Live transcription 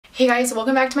Hey guys,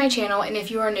 welcome back to my channel, and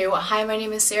if you are new, hi, my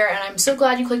name is Sarah and I'm so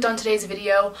glad you clicked on today's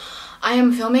video. I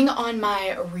am filming on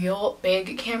my real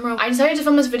big camera. I decided to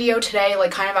film this video today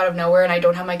like kind of out of nowhere, and I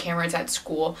don't have my camera, it's at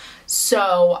school.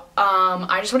 So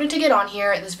I just wanted to get on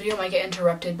here. This video might get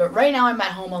interrupted, but right now I'm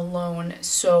at home alone,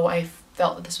 so I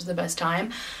felt that this was the best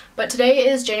time. But today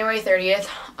is January 30th,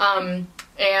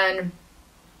 and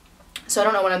so I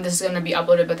don't know when this is going to be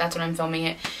uploaded, but that's when I'm filming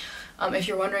it. If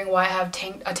you're wondering why I have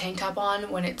a tank top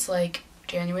on when it's like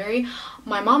January,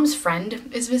 my mom's friend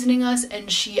is visiting us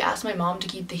and she asked my mom to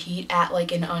keep the heat at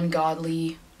like an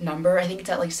ungodly number. I think it's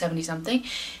at like 70 something.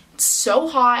 It's so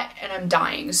hot and I'm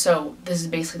dying, so this is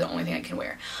basically the only thing I can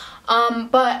wear.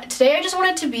 But today I just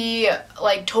wanted to be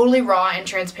like totally raw and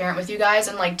transparent with you guys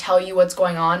and like tell you what's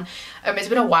going on. It's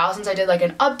been a while since I did like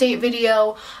an update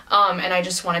video, and I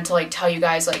just wanted to like tell you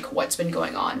guys like what's been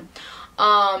going on.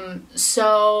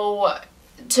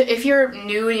 If you're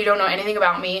new and you don't know anything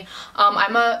about me,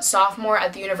 I'm a sophomore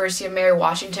at the University of Mary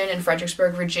Washington in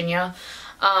Fredericksburg, Virginia.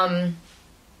 I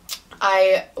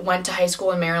went to high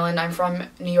school in Maryland. I'm from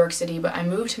New York City, but I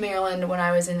moved to Maryland when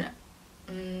I was in,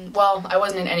 well, I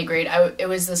wasn't in any grade. It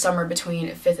was the summer between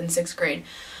 5th and 6th grade.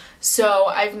 So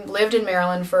I've lived in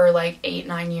Maryland for like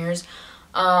 8-9 years,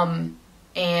 and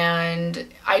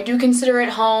I do consider it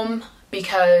home,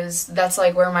 because that's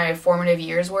like where my formative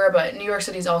years were, but New York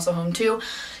City is also home too.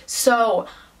 So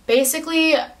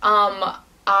basically,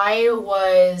 I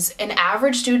was an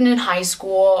average student in high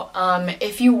school.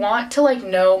 If you want to like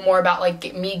know more about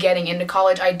like me getting into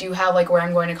college, I do have like where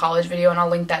I'm going to college video, and I'll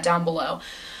link that down below.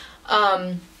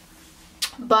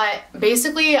 But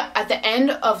basically at the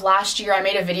end of last year, I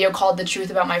made a video called The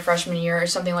Truth About My Freshman Year or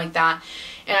something like that.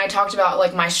 And I talked about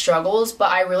like my struggles,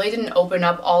 but I really didn't open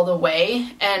up all the way.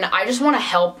 And I just want to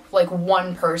help like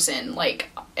one person,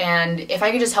 and if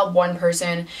I could just help one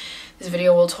person, this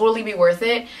video will totally be worth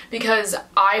it, because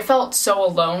I felt so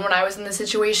alone when I was in this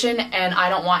situation and I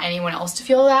don't want anyone else to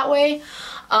feel that way.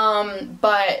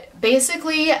 But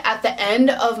basically at the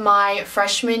end of my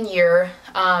freshman year,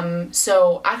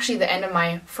 so actually the end of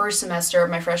my first semester of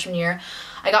my freshman year,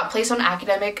 I got placed on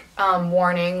academic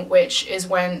warning, which is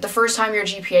when the first time your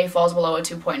GPA falls below a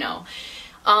 2.0.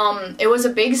 It was a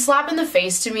big slap in the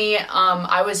face to me.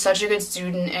 I was such a good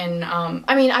student, and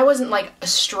I mean, I wasn't like a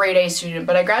straight A student,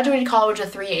 but I graduated college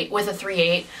with a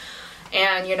 3.8.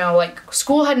 And, you know, like,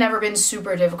 school had never been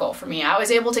super difficult for me. I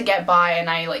was able to get by, and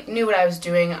I, like, knew what I was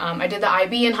doing. I did the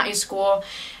IB in high school.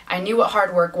 I knew what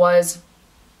hard work was.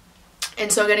 And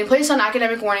so getting placed on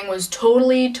academic warning was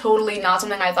totally not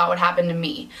something I thought would happen to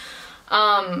me.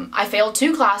 I failed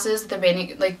 2 classes at the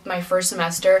beginning, like, my first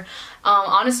semester.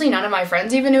 Honestly, none of my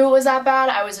friends even knew it was that bad.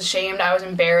 I was ashamed. I was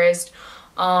embarrassed.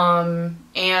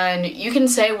 And you can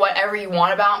say whatever you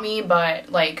want about me,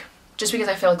 but, like, just because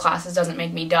I failed classes doesn't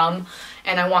make me dumb,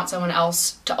 and I want someone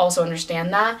else to also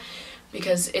understand that,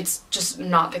 because it's just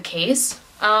not the case.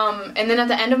 And then at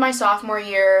the end of my sophomore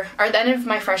year, or at the end of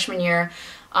my freshman year,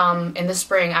 in the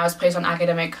spring, I was placed on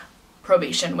academic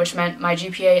probation, which meant my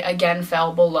GPA again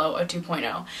fell below a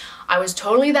 2.0. I was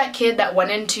totally that kid that went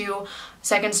into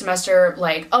second semester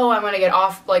like, oh, I'm gonna get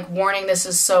off, like, warning, this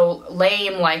is so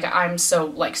lame, like, I'm so,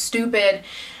 like, stupid.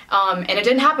 And it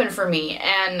didn't happen for me,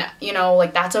 and, you know,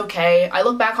 like, that's okay. I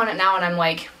look back on it now and I'm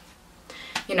like,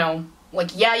 you know,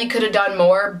 like, yeah, you could have done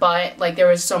more, but, like, there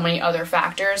was so many other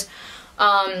factors.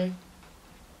 And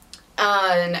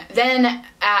then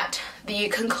at the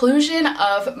conclusion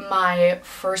of my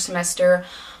first semester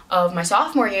of my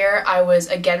sophomore year, I was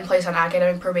again placed on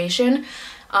academic probation,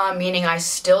 meaning I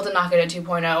still did not get a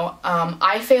 2.0.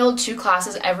 I failed 2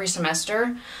 classes every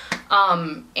semester,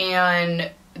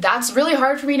 and that's really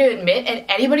hard for me to admit, and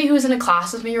anybody who's in a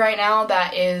class with me right now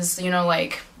that is, you know,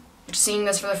 like, seeing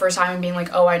this for the first time and being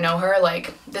like, oh, I know her,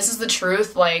 like, this is the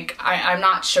truth, like, I'm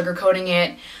not sugarcoating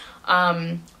it.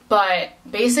 But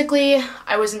basically,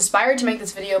 I was inspired to make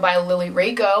this video by Lily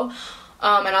Rako,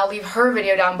 and I'll leave her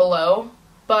video down below.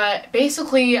 But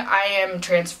basically, I am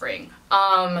transferring.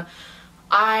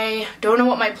 I don't know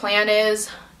what my plan is,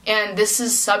 and this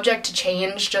is subject to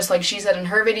change, just like she said in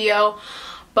her video,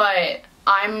 but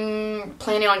I'm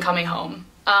planning on coming home.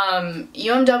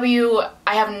 UMW,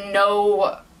 I have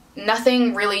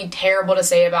nothing really terrible to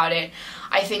say about it.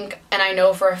 I think, and I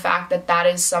know for a fact that that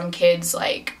is some kids'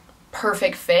 like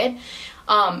perfect fit.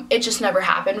 It just never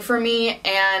happened for me,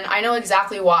 and I know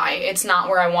exactly why. It's not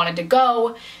where I wanted to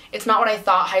go. It's not what I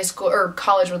thought high school or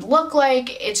college would look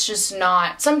like. It's just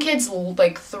not. Some kids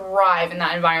like thrive in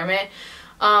that environment.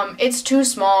 It's too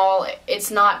small. It's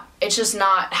just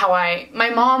not how my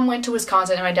mom went to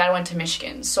Wisconsin and my dad went to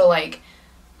Michigan. So like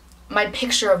my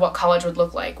picture of what college would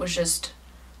look like was just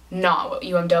not what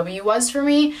UMW was for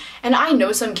me, and I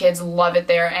know some kids love it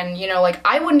there, and you know, like,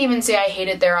 I wouldn't even say I hate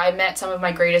it there. I met some of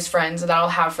my greatest friends that I'll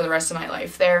have for the rest of my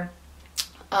life there.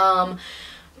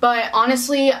 But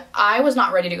honestly, I was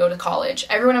not ready to go to college.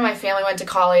 Everyone in my family went to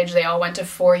college. They all went to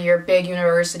 4-year big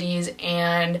universities,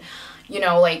 and you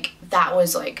know, like, that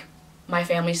was like my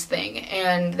family's thing.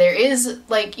 And there is,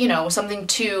 like, you know, something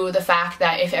to the fact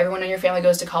that if everyone in your family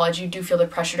goes to college, you do feel the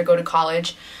pressure to go to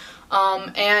college.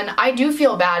 And I do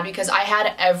feel bad because I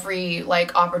had every,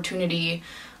 like, opportunity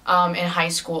in high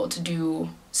school to do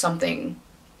something,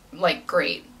 like,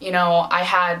 great. You know, I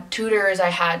had tutors, I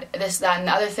had this, that, and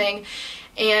the other thing.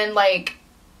 And, like,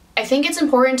 I think it's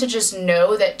important to just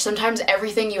know that sometimes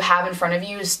everything you have in front of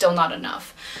you is still not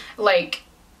enough. Like,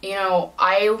 you know,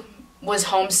 I was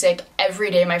homesick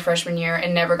every day my freshman year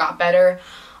and never got better.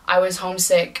 I was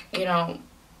homesick, you know,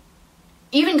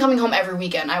 even coming home every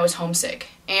weekend, I was homesick.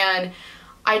 And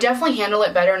I definitely handle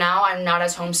it better now. I'm not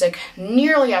as homesick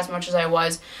nearly as much as I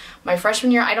was my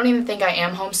freshman year. I don't even think I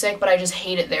am homesick, but I just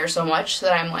hate it there so much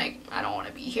that I'm like, I don't want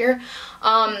to be here.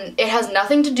 It has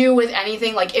nothing to do with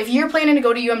anything. Like, if you're planning to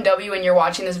go to UMW and you're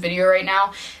watching this video right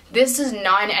now, this does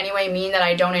not in any way mean that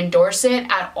I don't endorse it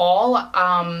at all.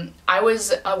 I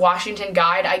was a Washington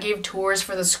guide. I gave tours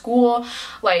for the school.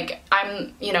 Like,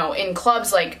 I'm, you know, in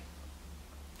clubs. Like,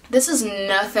 this is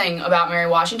nothing about Mary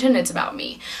Washington. It's about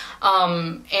me.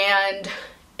 And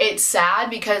it's sad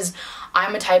because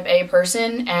I'm a type A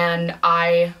person, and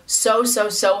I so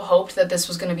hoped that this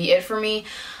was going to be it for me.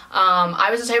 I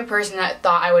was the type of person that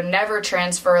thought I would never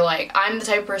transfer. Like, I'm the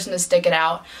type of person to stick it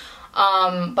out,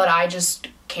 but I just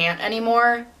can't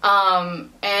anymore.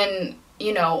 And,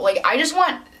 you know, like, I just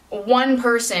want one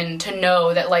person to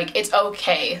know that, like, it's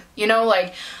okay, you know,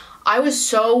 like, I was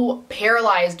so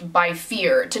paralyzed by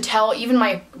fear to tell even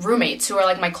my roommates, who are,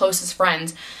 like, my closest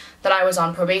friends, that I was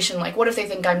on probation. Like, what if they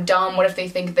think I'm dumb? What if they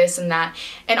think this and that?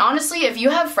 And honestly, if you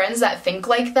have friends that think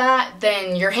like that,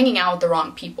 then you're hanging out with the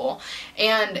wrong people.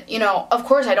 And, you know, of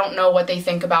course I don't know what they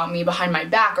think about me behind my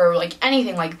back or, like,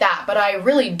 anything like that, but I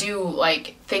really do,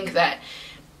 like, think that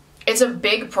it's a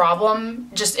big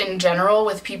problem just in general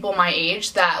with people my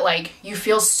age, that, like, you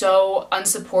feel so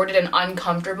unsupported and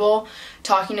uncomfortable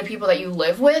talking to people that you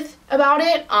live with about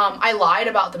it. I lied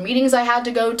about the meetings I had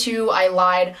to go to. I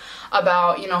lied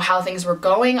about, you know, how things were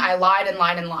going. I lied and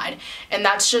lied and lied. And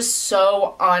that's just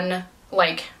so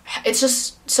it's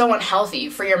just so unhealthy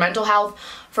for your mental health,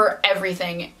 for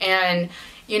everything. And,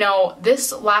 you know,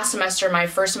 this last semester, my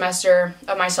first semester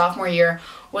of my sophomore year,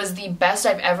 was the best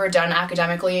I've ever done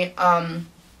academically. And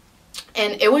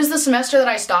it was the semester that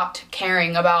I stopped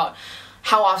caring about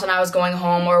how often I was going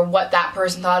home or what that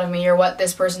person thought of me or what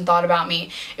this person thought about me.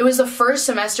 It was the first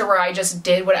semester where I just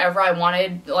did whatever I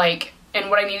wanted, like, and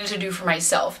what I needed to do for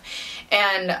myself.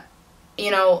 And,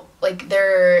 you know, like,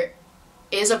 there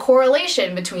is a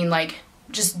correlation between, like,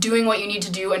 just doing what you need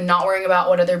to do and not worrying about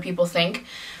what other people think,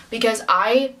 because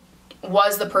I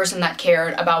was the person that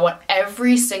cared about what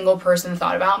every single person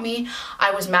thought about me.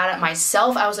 I was mad at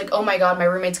myself. I was like, oh my god, my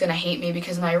roommate's gonna hate me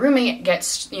because my roommate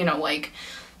gets, you know, like,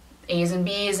 A's and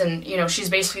B's, and, you know, she's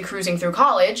basically cruising through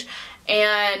college.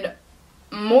 And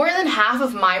more than half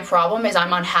of my problem is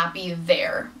I'm unhappy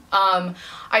there.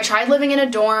 I tried living in a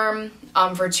dorm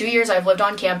for 2 years. I've lived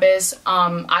on campus.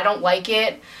 I don't like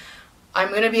it.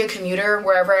 I'm gonna be a commuter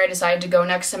wherever I decide to go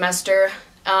next semester.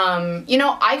 You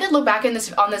know, I could look back on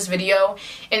this video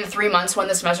in 3 months when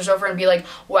the semester's over and be like,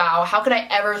 wow, how could I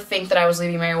ever think that I was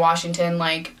leaving Mary Washington?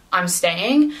 Like, I'm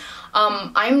staying.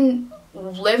 I'm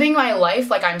living my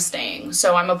life like I'm staying.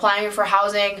 So I'm applying for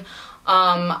housing,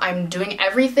 I'm doing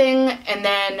everything, and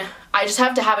then I just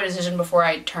have to have a decision before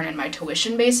I turn in my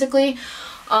tuition, basically.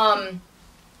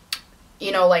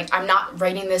 You know, like, I'm not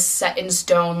writing this set in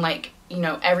stone, like, you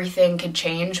know, everything could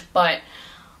change, but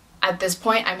at this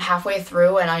point, I'm halfway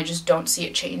through and I just don't see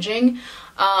it changing.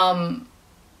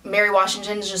 Mary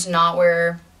Washington's just not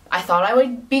where I thought I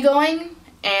would be going,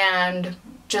 and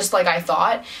just like I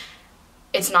thought,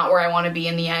 it's not where I want to be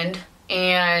in the end.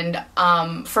 And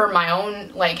for my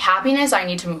own, like, happiness, I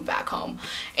need to move back home.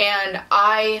 And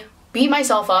I beat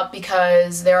myself up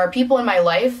because there are people in my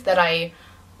life that I,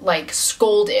 like,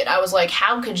 scolded. I was like,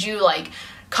 how could you, like,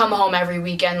 come home every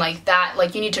weekend like that?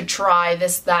 Like, you need to try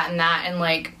this, that, and that. And,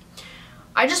 like,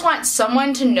 I just want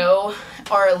someone to know,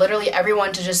 or literally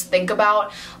everyone to just think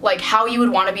about, like, how you would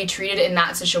want to be treated in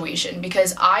that situation,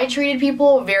 because I treated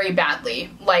people very badly.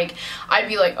 Like, I'd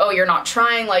be like, oh, you're not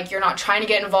trying, like, you're not trying to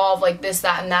get involved, like, this,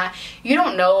 that, and that. You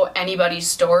don't know anybody's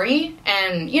story,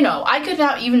 and, you know, I could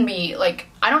not even be, like,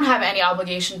 I don't have any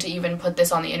obligation to even put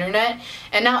this on the internet,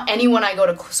 and now anyone I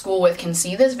go to school with can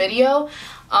see this video.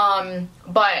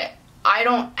 But I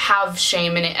don't have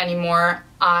shame in it anymore.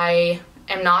 I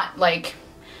am not like,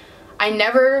 I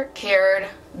never cared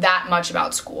that much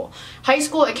about school. High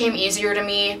school, it came easier to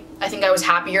me. I think I was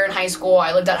happier in high school.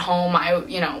 I lived at home,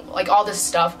 you know, like all this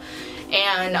stuff.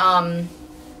 And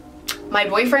my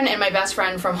boyfriend and my best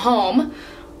friend from home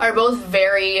are both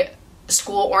very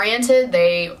school oriented.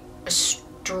 They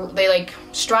like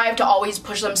strive to always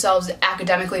push themselves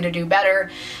academically to do better.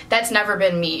 That's never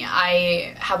been me.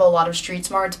 I have a lot of street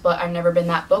smarts, but I've never been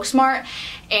that book smart.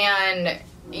 And,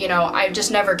 you know, I've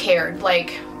just never cared.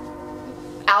 Like,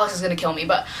 Alex is gonna kill me,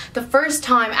 but the first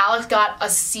time Alex got a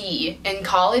C in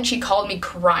college, he called me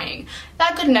crying.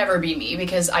 That could never be me,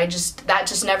 because that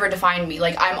just never defined me.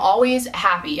 Like, I'm always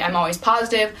happy, I'm always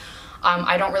positive.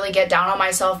 I don't really get down on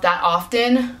myself that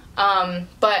often,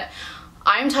 but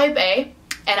I'm type A,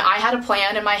 and I had a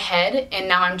plan in my head, and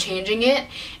now I'm changing it,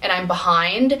 and I'm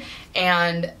behind,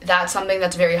 and that's something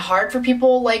that's very hard for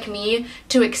people like me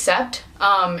to accept.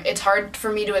 It's hard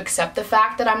for me to accept the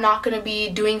fact that I'm not going to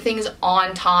be doing things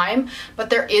on time,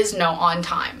 but there is no on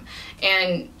time,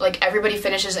 and like, everybody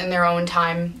finishes in their own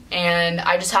time, and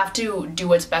I just have to do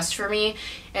what's best for me.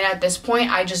 And at this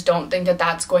point, I just don't think that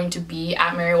that's going to be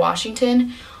at Mary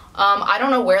Washington. I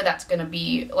don't know where that's going to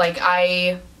be. Like,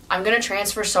 I'm gonna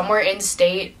transfer somewhere in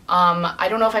state. I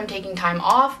don't know if I'm taking time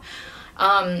off.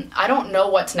 I don't know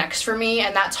what's next for me,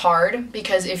 and that's hard,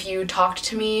 because if you talked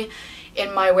to me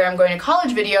in my Where I'm Going to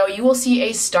College video, you will see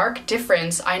a stark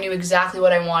difference. I knew exactly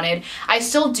what I wanted. I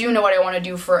still do know what I want to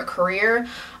do for a career.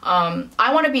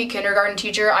 I want to be a kindergarten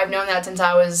teacher. I've known that since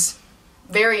I was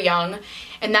very young,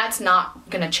 and that's not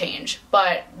gonna change.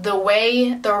 But the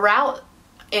route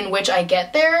in which I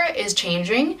get there is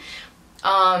changing.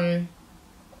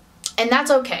 And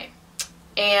that's okay.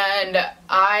 And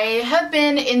I have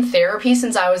been in therapy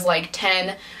since I was like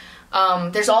 10.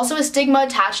 There's also a stigma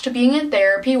attached to being in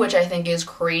therapy, which I think is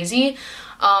crazy.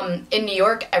 In New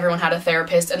York, everyone had a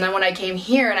therapist, and then when I came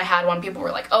here and I had one, people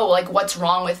were like, oh, like, what's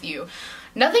wrong with you?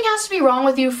 Nothing has to be wrong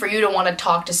with you for you to want to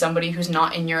talk to somebody who's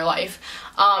not in your life.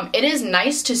 It is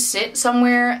nice to sit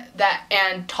somewhere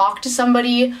and talk to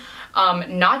somebody,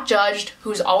 not judged,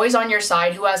 who's always on your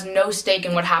side, who has no stake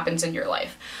in what happens in your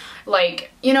life.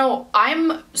 Like, you know,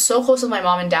 I'm so close with my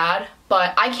mom and dad,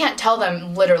 but I can't tell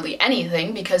them literally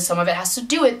anything, because some of it has to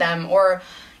do with them. Or,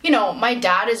 you know, my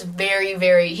dad is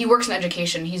he works in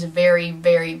education. He's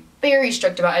very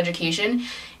strict about education.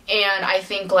 And I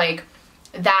think, like,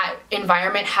 that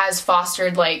environment has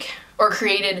fostered, like, or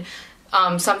created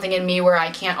something in me where I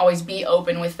can't always be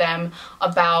open with them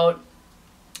about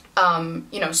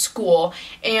you know, school,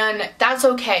 and that's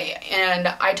okay. And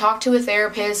I talked to a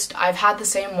therapist. I've had the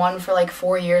same one for like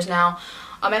 4 years now.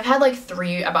 I've had like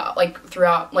 3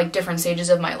 throughout like different stages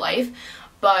of my life,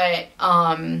 but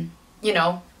you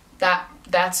know,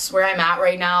 that's where I'm at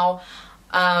right now.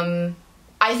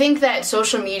 I think that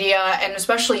social media, and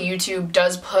especially YouTube,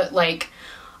 does put like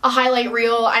a highlight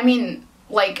reel. I mean,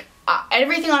 like,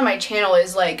 everything on my channel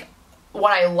is like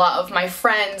what I love. My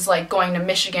friends, like going to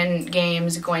Michigan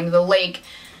games, going to the lake.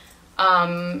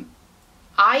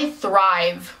 I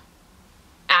thrive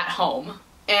at home,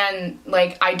 and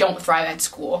like, I don't thrive at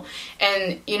school.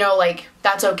 And, you know, like,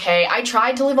 that's okay. I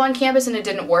tried to live on campus and it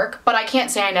didn't work, but I can't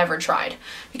say I never tried,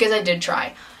 because I did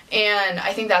try. And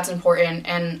I think that's important.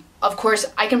 And of course,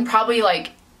 I can probably,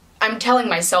 like, I'm telling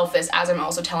myself this as I'm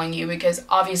also telling you, because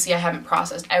obviously I haven't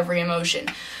processed every emotion.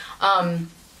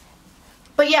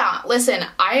 But yeah, listen,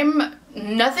 I'm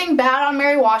nothing bad on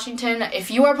Mary Washington.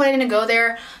 If you are planning to go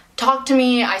there, talk to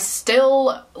me. I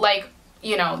still, like,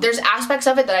 you know, there's aspects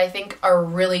of it that I think are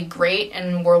really great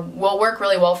and will work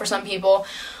really well for some people,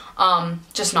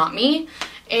 just not me.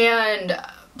 And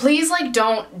please, like,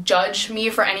 don't judge me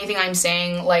for anything I'm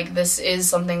saying. Like, this is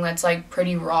something that's, like,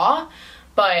 pretty raw,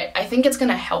 but I think it's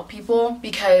gonna help people,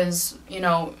 because, you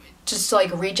know, just to,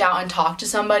 like, reach out and talk to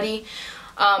somebody.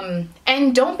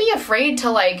 And don't be afraid to,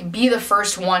 like, be the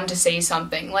first one to say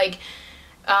something. Like,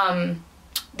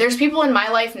 there's people in my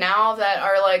life now that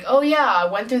are like, oh yeah, I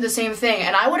went through the same thing,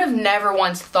 and I would have never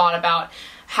once thought about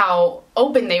how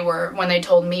open they were when they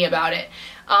told me about it.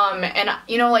 And,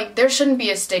 you know, like, there shouldn't be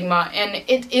a stigma, and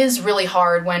it is really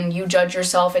hard when you judge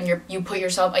yourself and you put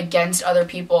yourself against other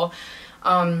people.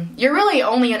 You're really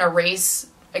only in a race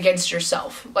against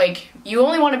yourself. Like, you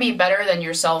only want to be better than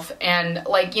yourself, and,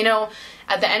 like, you know,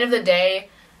 at the end of the day,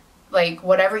 like,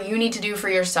 whatever you need to do for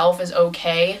yourself is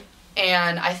okay.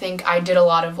 And I think I did a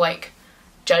lot of, like,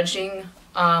 judging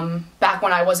back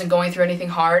when I wasn't going through anything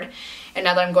hard, and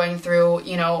now that I'm going through,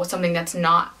 you know, something that's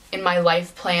not in my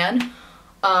life plan,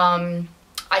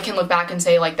 I can look back and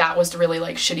say, like, that was really,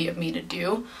 like, shitty of me to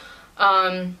do.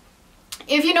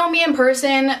 If you know me in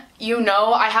person, you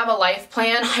know I have a life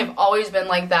plan. I've always been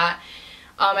like that,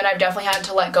 and I've definitely had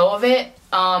to let go of it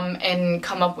and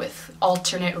come up with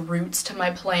alternate routes to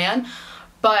my plan.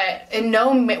 But in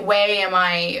no way am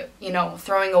I, you know,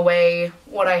 throwing away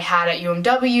what I had at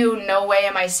UMW. No way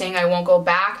am I saying I won't go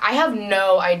back. I have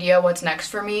no idea what's next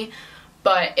for me,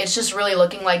 but it's just really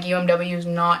looking like UMW is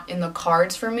not in the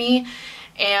cards for me.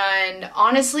 And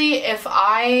honestly, if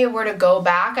I were to go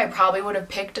back, I probably would have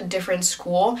picked a different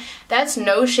school. That's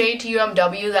no shade to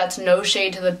UMW. That's no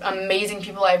shade to the amazing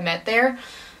people I've met there.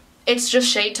 It's just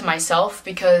shade to myself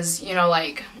because, you know,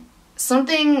 like,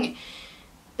 something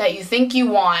that you think you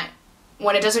want,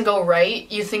 when it doesn't go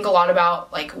right, you think a lot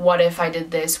about, like, what if I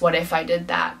did this, what if I did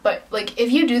that. But, like,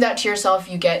 if you do that to yourself,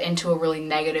 you get into a really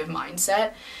negative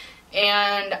mindset.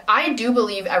 And I do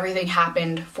believe everything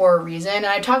happened for a reason. And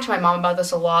I talked to my mom about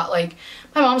this a lot. Like,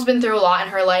 my mom's been through a lot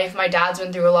in her life. My dad's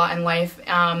been through a lot in life.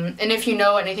 And if you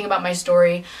know anything about my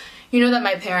story, you know that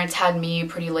my parents had me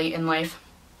pretty late in life.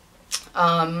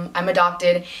 I'm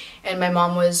adopted, and my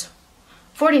mom was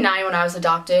 49 when I was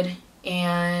adopted.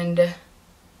 And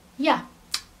yeah,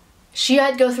 she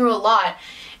had to go through a lot,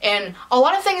 and a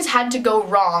lot of things had to go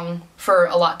wrong for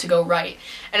a lot to go right.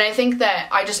 And I think that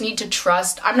I just need to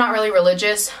trust. I'm not really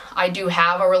religious. I do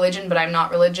have a religion, but I'm not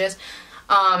religious.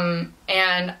 And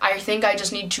I think I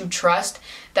just need to trust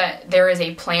that there is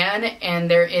a plan and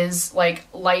there is, like,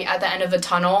 light at the end of the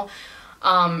tunnel,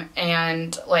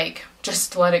 and, like,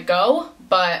 just let it go.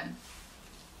 But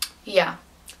yeah,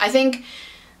 I think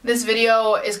this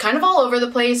video is kind of all over the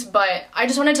place, but I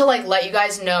just wanted to, like, let you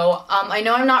guys know. I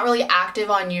know I'm not really active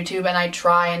on YouTube, and I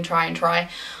try and try and try,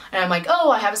 and I'm like,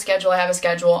 oh, I have a schedule.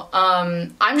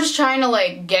 I'm just trying to,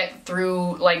 like, get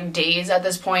through, like, days at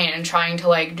this point and trying to,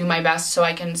 like, do my best so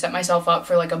I can set myself up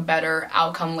for, like, a better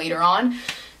outcome later on.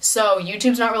 So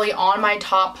YouTube's not really on my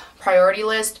top priority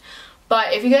list,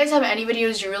 but if you guys have any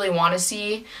videos you really want to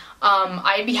see,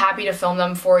 I'd be happy to film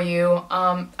them for you.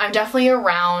 I'm definitely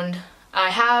around.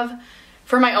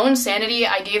 For my own sanity,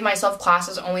 I gave myself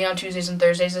classes only on Tuesdays and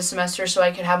Thursdays this semester so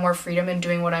I could have more freedom in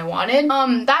doing what I wanted.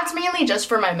 That's mainly just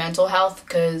for my mental health,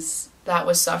 because that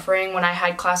was suffering when I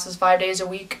had classes 5 days a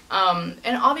week. And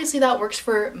obviously that works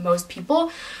for most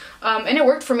people. And it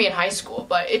worked for me in high school,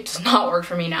 but it does not work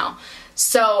for me now.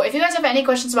 So if you guys have any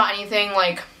questions about anything,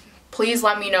 like, please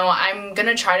let me know. I'm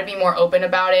gonna try to be more open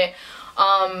about it.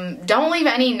 Don't leave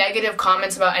any negative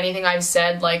comments about anything I've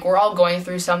said. Like, we're all going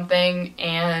through something,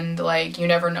 and, like, you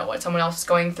never know what someone else is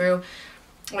going through,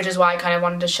 which is why I kind of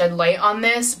wanted to shed light on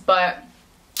this. But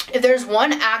if there's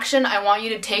one action I want you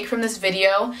to take from this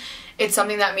video, it's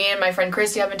something that me and my friend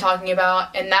Christy have been talking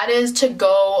about, and that is to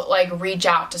go, like, reach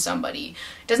out to somebody.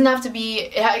 It doesn't have to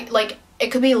be, like, it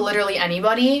could be literally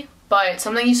anybody, but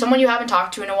someone you haven't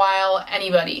talked to in a while,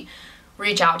 anybody.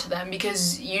 Reach out to them,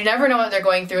 because you never know what they're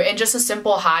going through, and just a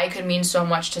simple hi could mean so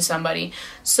much to somebody.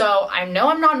 So I know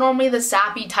I'm not normally the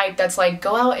sappy type that's like,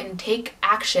 go out and take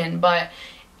action, but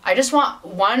I just want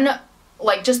one,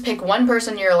 like, just pick one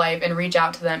person in your life and reach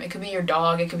out to them. It could be your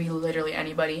dog, it could be literally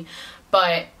anybody,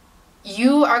 but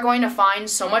you are going to find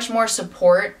so much more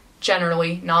support,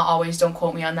 generally, not always, don't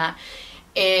quote me on that,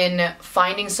 in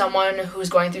finding someone who's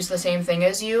going through the same thing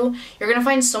as you. You're going to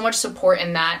find so much support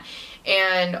in that.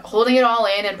 And holding it all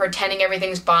in and pretending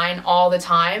everything's fine all the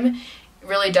time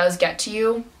really does get to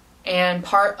you. And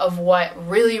part of what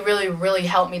really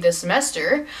helped me this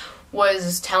semester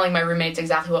was telling my roommates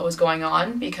exactly what was going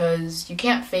on, because you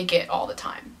can't fake it all the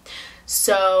time.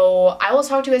 So I will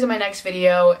talk to you guys in my next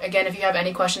video. Again, if you have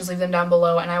any questions, leave them down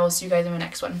below, and I will see you guys in my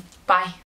next one. Bye!